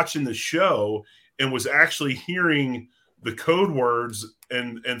was watching the show and was actually hearing the code words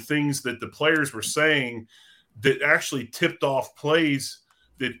and things that the players were saying that actually tipped off plays,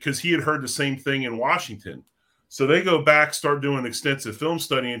 that because he had heard the same thing in Washington. So they go back, start doing extensive film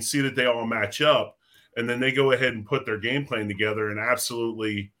study, and see that they all match up. And then they go ahead and put their game plan together and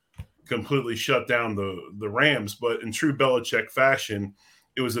absolutely completely shut down the Rams. But in true Belichick fashion,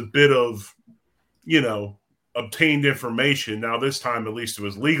 it was a bit of, obtained information. Now this time, at least it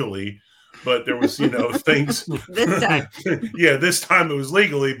was legally, but there was, things. This time. Yeah, this time it was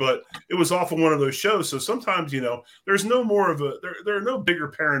legally, but it was off of one of those shows. So sometimes, there's no more of there are no bigger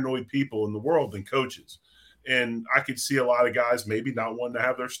paranoid people in the world than coaches. And I could see a lot of guys maybe not wanting to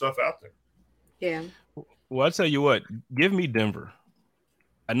have their stuff out there. Yeah. Well, I'll tell you what, give me Denver.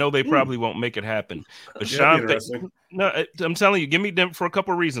 I know they probably won't make it happen, but Sean Payton, I'm telling you, give me Denver for a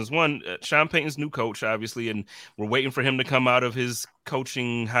couple of reasons. One, Sean Payton's new coach, obviously, and we're waiting for him to come out of his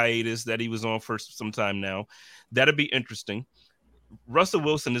coaching hiatus that he was on for some time now. That'd be interesting. Russell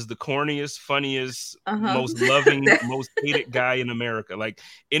Wilson is the corniest, funniest, most loving, most hated guy in America. Like,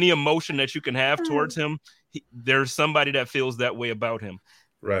 any emotion that you can have towards him, there's somebody that feels that way about him.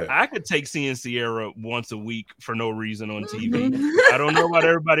 Right. I could take seeing Sierra once a week for no reason on TV. I don't know about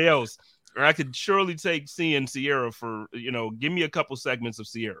everybody else. Or I could surely take seeing Sierra for, give me a couple segments of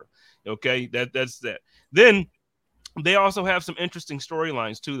Sierra. Okay, that's that. Then they also have some interesting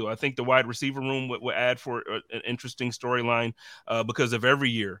storylines too, though. I think the wide receiver room would add for an interesting storyline because of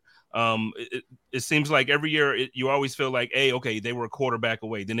every year. It seems like every year you always feel like, hey, okay, they were a quarterback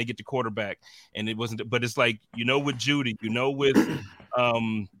away. Then they get to quarterback, and it wasn't. But it's like, with Judy, with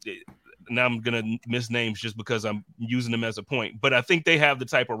now I'm gonna miss names just because I'm using them as a point. But I think they have the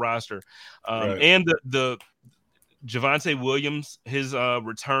type of roster, right. And the Javonte Williams, his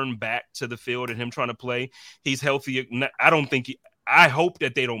return back to the field and him trying to play. He's healthy. I hope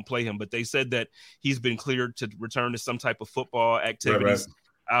that they don't play him, but they said that he's been cleared to return to some type of football activities.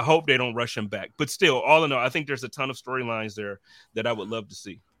 Right. I hope they don't rush him back. But still, all in all, I think there's a ton of storylines there that I would love to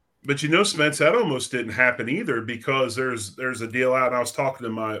see. But Spence, that almost didn't happen either, because there's a deal out, and I was talking to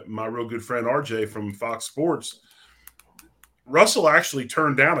my real good friend RJ from Fox Sports. Russell actually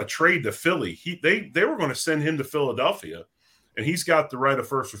turned down a trade to Philly. They were going to send him to Philadelphia, and he's got the right of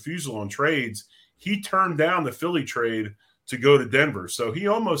first refusal on trades. He turned down the Philly trade to go to Denver. So he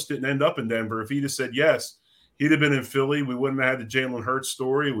almost didn't end up in Denver. If he'd have said yes, he'd have been in Philly. We wouldn't have had the Jalen Hurts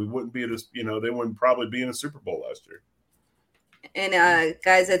story. We wouldn't be they wouldn't probably be in a Super Bowl last year. And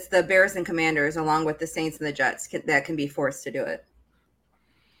guys, it's the Bears and Commanders, along with the Saints and the Jets, that can be forced to do it.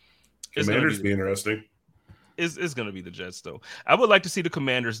 Commanders be interesting. It's going to be the Jets, though. I would like to see the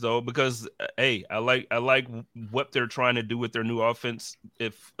Commanders, though, because I like what they're trying to do with their new offense.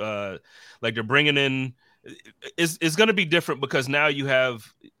 If they're bringing in, it's going to be different because now you have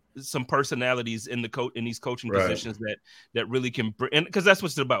some personalities in in these coaching positions that really can bring, and because that's what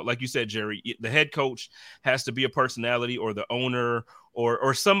it's about. Like you said, Jerry, the head coach has to be a personality, or the owner,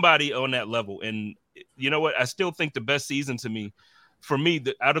 or somebody on that level. And you know what? I still think the best season for me,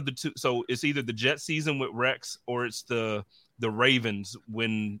 out of the two, so it's either the Jet season with Rex, or it's the Ravens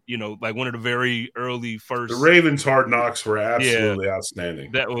when, one of the very early first. The Ravens Hard Knocks were absolutely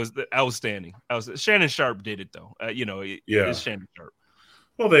outstanding. That was outstanding. Shannon Sharp did it, though. It's Shannon Sharp.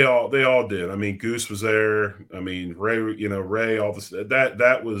 Well, they all did. I mean, Goose was there. I mean, Ray, all this.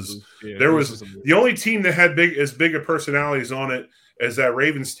 That was there was the only team that had as big of personalities on it as that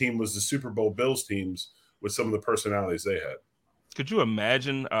Ravens team was the Super Bowl Bills teams with some of the personalities they had. Could you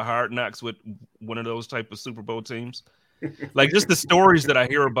imagine a Hard Knocks with one of those type of Super Bowl teams? Like just the stories that I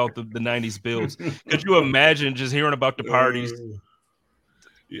hear about the 90s Bills. Could you imagine just hearing about the parties?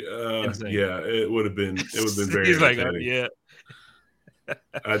 Yeah, it would have been very He's like, entertaining.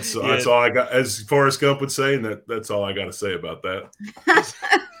 That's all I got. As Forrest Gump would say, and that's all I got to say about that.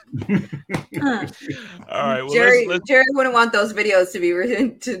 All right, well, Jerry wouldn't want those videos to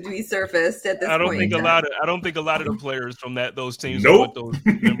be surfaced at this point. I don't think a lot of the players from those teams Nope. want those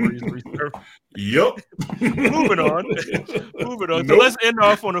memories resurfaced. Yep. Moving on. Nope. So let's end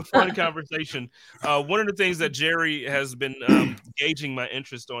off on a fun conversation. One of the things that Jerry has been gauging my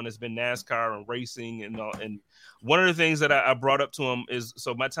interest on has been NASCAR and racing, and one of the things that I brought up to him is,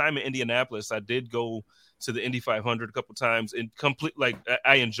 so my time in Indianapolis, I did go to the Indy 500 a couple times, and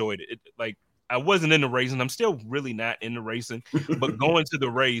I enjoyed it. Like I wasn't into racing. I'm still really not into racing, but going to the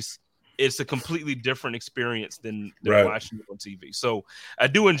race, it's a completely different experience than Right. watching it on TV. So I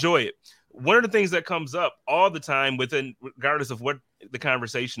do enjoy it. One of the things that comes up all the time regardless of what the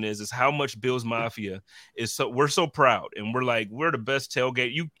conversation is how much Bills Mafia is. So we're so proud, and we're the best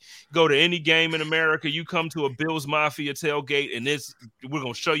tailgate. You go to any game in America, you come to a Bills Mafia tailgate, and we're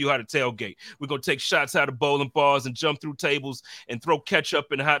going to show you how to tailgate. We're going to take shots out of bowling balls and jump through tables and throw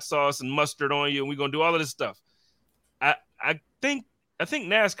ketchup and hot sauce and mustard on you. And we're going to do all of this stuff. I think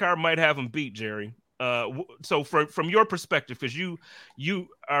NASCAR might have them beat, Jerry. So from your perspective, because you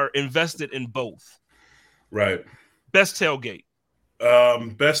are invested in both, Right. Best tailgate.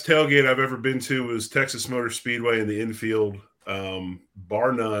 Best tailgate I've ever been to was Texas Motor Speedway in the infield.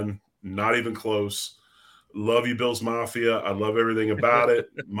 Bar none, not even close. Love you, Bills Mafia. I love everything about it.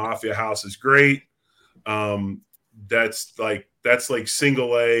 Mafia House is great. That's like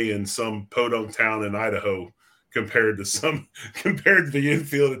single A in some podunk town in Idaho compared to the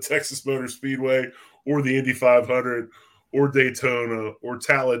infield at Texas Motor Speedway or the Indy 500 or Daytona or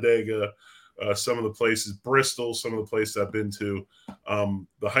Talladega. Some of the places, Bristol, some of the places I've been to.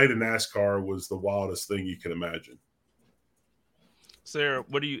 The height of NASCAR was the wildest thing you can imagine. Sarah,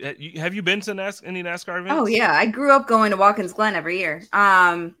 have you been to any NASCAR events? Oh yeah, I grew up going to Watkins Glen every year.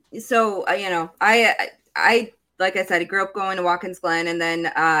 So I like I said, I grew up going to Watkins Glen, and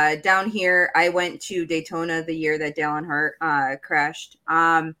then down here I went to Daytona the year that Dale Earnhardt crashed.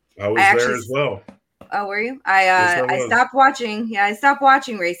 I was there as well. Oh, were you? Yes, I stopped watching. Yeah, I stopped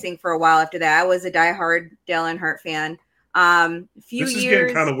watching racing for a while after that. I was a diehard Dale Earnhardt fan. This is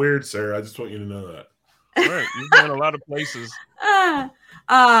getting kind of weird, Sarah. I just want you to know that. All right, you've been in a lot of places.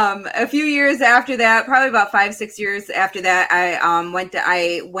 A few years after that, probably about 5-6 years after that,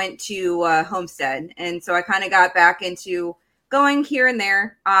 I went to Homestead, and so I kind of got back into going here and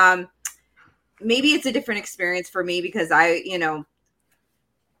there. Maybe it's a different experience for me because I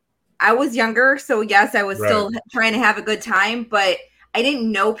was younger, so yes, I was still trying to have a good time, but I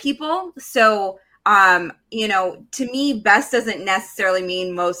didn't know people. So, to me, best doesn't necessarily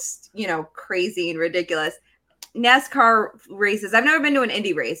mean most, crazy and ridiculous. NASCAR races, I've never been to an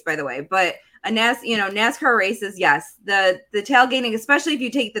Indy race, by the way, but NASCAR races, yes. The tailgating, especially if you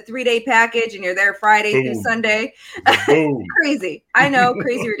take the 3-day package and you're there Friday through Sunday, crazy. I know,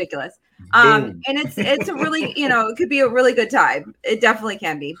 crazy, ridiculous. And it's a really, it could be a really good time. It definitely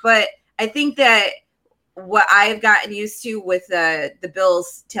can be. But I think that what I've gotten used to with the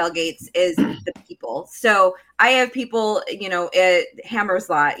Bills tailgates is the people. So I have people, at Hammer's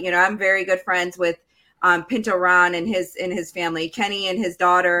Lot, I'm very good friends with Pinto Ron and his family, Kenny and his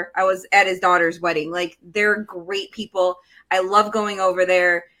daughter. I was at his daughter's wedding. Like, they're great people. I love going over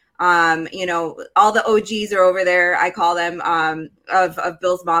there. All the OGs are over there. I call them of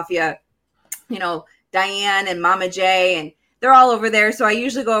Bills Mafia. Diane and Mama J, and they're all over there. So I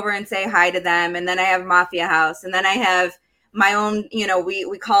usually go over and say hi to them. And then I have Mafia House. And then I have my own,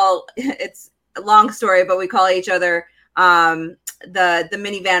 we call, it's a long story, but we call each other the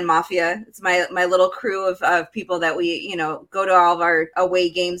minivan Mafia. It's my little crew of people that we, go to all of our away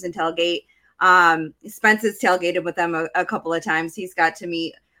games and tailgate. Spence has tailgated with them a couple of times. He's got to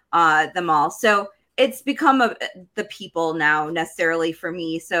meet them all. So it's become the people now necessarily for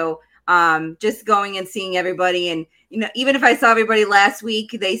me. So just going and seeing everybody, and even if I saw everybody last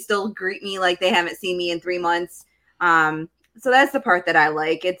week, they still greet me like they haven't seen me in 3 months. So that's the part that I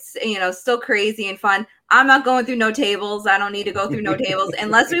like. It's still crazy and fun. I'm not going through no tables. I don't need to go through no tables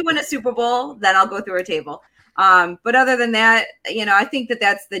unless we win a Super Bowl. Then I'll go through a table. But other than that, I think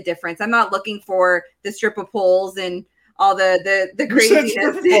that's the difference. I'm not looking for the strip of poles and all the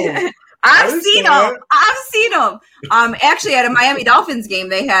craziness. I've seen them. Actually, at a Miami Dolphins game,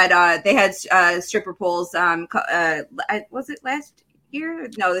 they had stripper poles. Was it last year?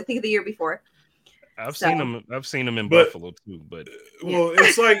 No, I think the year before. I've seen them in But- Buffalo too, but Well,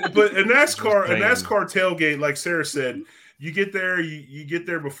 it's like, but a NASCAR Just saying. tailgate, like Sarah said, you get there, you get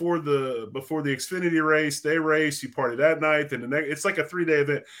there before the Xfinity race, they race, you party that night, then the next, it's like a 3-day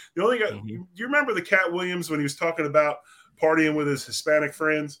event. The only guy, Mhm. do you remember the Cat Williams when he was talking about partying with his Hispanic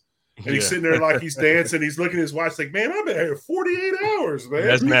friends? And he's Yeah. sitting there like he's dancing, he's looking at his watch like, man, I've been here 48 hours, man.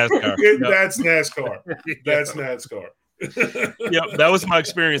 That's NASCAR. Yep. That's NASCAR. That's NASCAR. Yep, that was my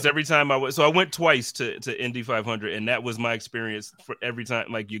experience every time I went. So I went twice to Indy 500, and that was my experience for every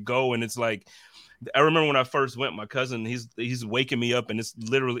time. Like you go, and it's like, I remember when I first went, my cousin, he's waking me up, and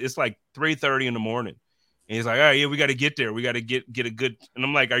it's like 3:30 in the morning, and he's like, all right, yeah, we got to get there, we got to get a good, and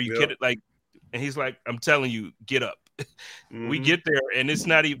I'm like, are you kidding? Like, and he's like, I'm telling you, get up. We get there, and it's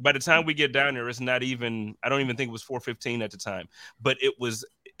not even, by the time we get down there, it's not even, I don't even think it was 4:15 at the time, but it was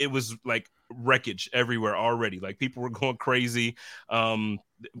like wreckage everywhere already. Like people were going crazy.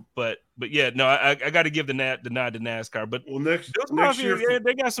 But yeah, no, I got to give the nod to NASCAR. But Well, next Mafia, year, yeah,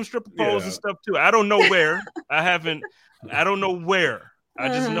 they got some stripper poles and Yeah. stuff too. I don't know where. I don't know where. I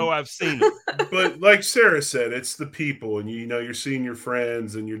just know I've seen it. but like Sarah said, it's the people, and you know you're seeing your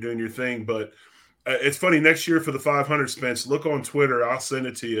friends and you're doing your thing. But it's funny, next year for the 500, Spence, look on Twitter. I'll send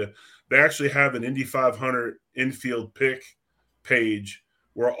it to you. They actually have an Indy 500 infield pick page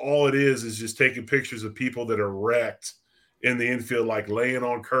where all it is just taking pictures of people that are wrecked in the infield, like laying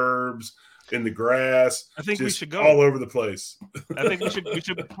on curbs, in the grass. I think we just should go. all over the place. I think we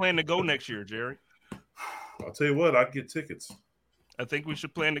should plan to go next year, Jerry. I'll tell you what, I'd get tickets. I think we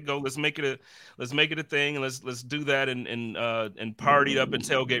should plan to go. Let's make it a thing, and let's do that and party up and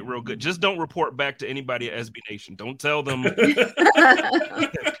tailgate real good. Just don't report back to anybody at SB Nation. Don't tell them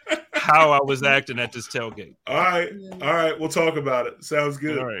how I was acting at this tailgate. All right, we'll talk about it. Sounds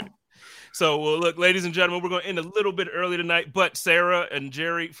good. All right. So, well, look, ladies and gentlemen, we're going to end a little bit early tonight. But Sarah and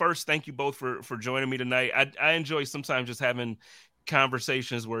Jerry, first, thank you both for joining me tonight. I enjoy sometimes just having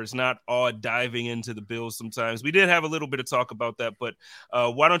conversations where it's not all diving into the Bills sometimes. We did have a little bit of talk about that, but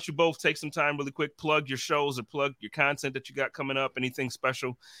why don't you both take some time really quick, plug your shows or plug your content that you got coming up, anything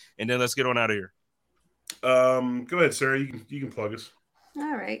special, and then let's get on out of here. Go ahead, Sarah. You can plug us.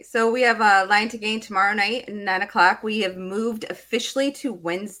 All right. So we have a Line to Gain tomorrow night at 9:00. We have moved officially to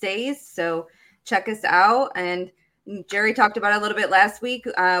Wednesdays. So check us out. And Jerry talked about it a little bit last week.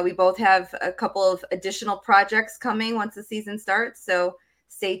 We both have a couple of additional projects coming once the season starts. So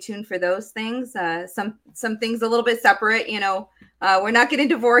stay tuned for those things. Some things a little bit separate, we're not getting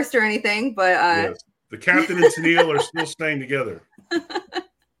divorced or anything, but Yes. The captain and Tennille are still staying together.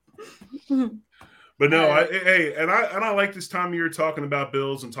 But no, I like this time of year talking about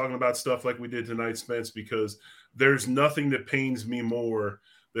Bills and talking about stuff like we did tonight, Spence, because there's nothing that pains me more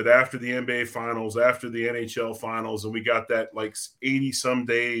that after the NBA finals, after the NHL finals, and we got that like 80 some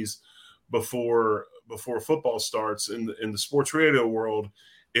days before football starts in the sports radio world,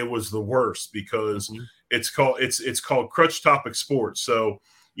 it was the worst because it's called crutch topic sports. So,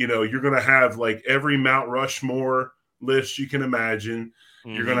 you're going to have like every Mount Rushmore list you can imagine.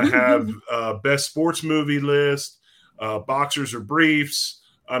 You're going to have best sports movie list, boxers or briefs.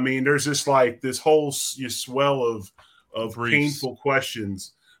 I mean, there's just like this whole swell of painful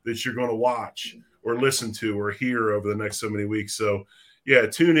questions that you're going to watch or listen to or hear over the next so many weeks. So, yeah,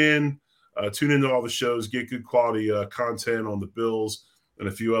 tune into all the shows, get good quality content on the Bills and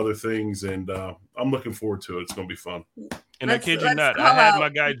a few other things. And I'm looking forward to it. It's going to be fun. And I kid you not, I had my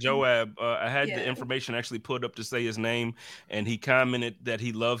guy Joab. I had the information actually put up to say his name, and he commented that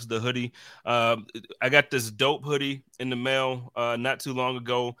he loves the hoodie. I got this dope hoodie in the mail not too long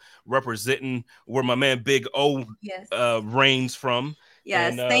ago, representing where my man Big O reigns from.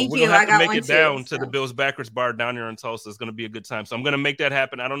 Yes, and, thank we're you. Gonna have I got to make one it down too, to the Bills Backers Bar down here in Tulsa. It's going to be a good time. So I'm going to make that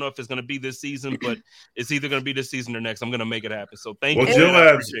happen. I don't know if it's going to be this season, but it's either going to be this season or next. I'm going to make it happen. So thank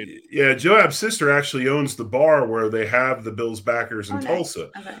you. Joab's sister actually owns the bar where they have the Bills Backers in Tulsa.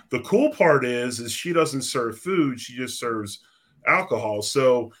 Okay. The cool part is she doesn't serve food. She just serves alcohol.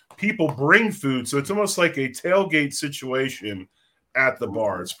 So people bring food. So it's almost like a tailgate situation at the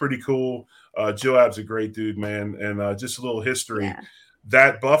bar. It's pretty cool. Joab's a great dude, man. And just a little history. Yeah.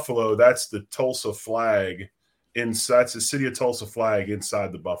 That buffalo, that's the Tulsa flag inside. That's the city of Tulsa flag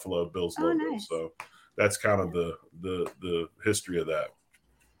inside the Buffalo Bills logo. Nice. So that's kind of the history of that.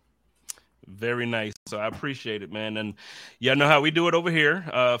 Very nice. So I appreciate it, man. And y'all know how we do it over here.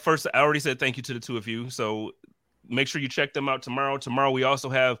 First, I already said thank you to the two of you. So make sure you check them out tomorrow. Tomorrow we also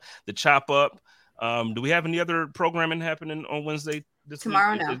have the Chop Up. Do we have any other programming happening on Wednesday this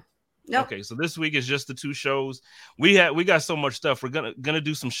Tomorrow, week? no. Nope. Okay, so this week is just the two shows. We got so much stuff. We're gonna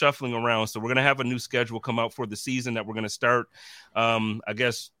do some shuffling around. So we're gonna have a new schedule come out for the season that we're gonna start. I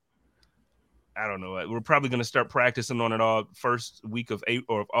guess I don't know. We're probably going to start practicing on it all first week of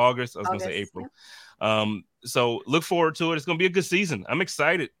April or of August. I was going to say April. Yeah. So look forward to it. It's going to be a good season. I'm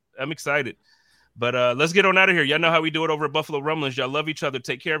excited. But let's get on out of here. Y'all know how we do it over at Buffalo Rumblings. Y'all love each other,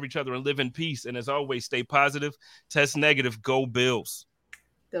 take care of each other, and live in peace. And as always, stay positive, test negative, go Bills.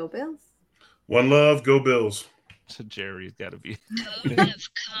 Go Bills. One love, go Bills. Jerry's got to be. Code of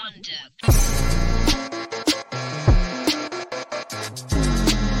conduct.